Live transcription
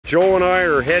Joe and I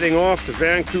are heading off to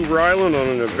Vancouver Island on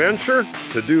an adventure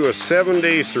to do a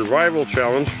 7-day survival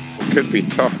challenge. It could be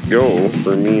tough go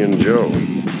for me and Joe.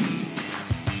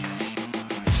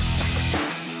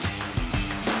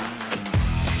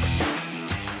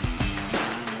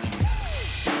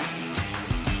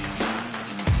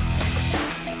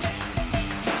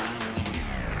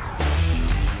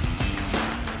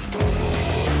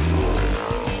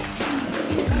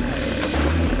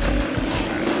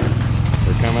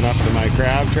 Coming up to my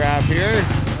crab trap here.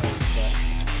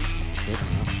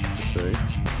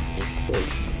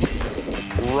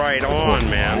 Right on,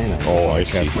 man. Oh, I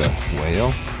see the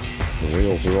whale. The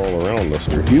whales are all around us.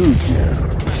 They're huge.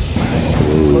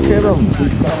 Look at them.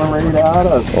 He's coming right at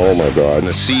us. Oh my God. And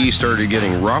the sea started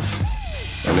getting rough,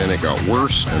 and then it got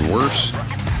worse and worse.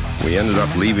 We ended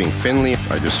up leaving Finley.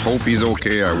 I just hope he's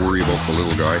okay. I worry about the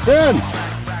little guy. Ben!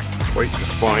 Wait, the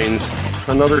spines.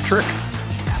 Another trick.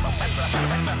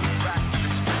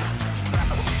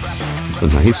 A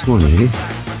nice one, eh?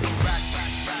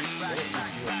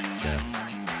 Yeah.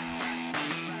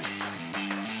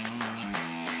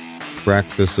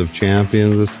 Breakfast of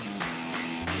champions.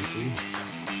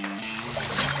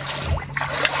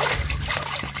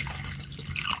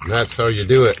 That's how you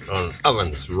do it on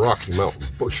Ovens Rocky Mountain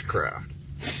Bushcraft.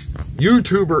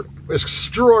 YouTuber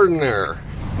extraordinaire.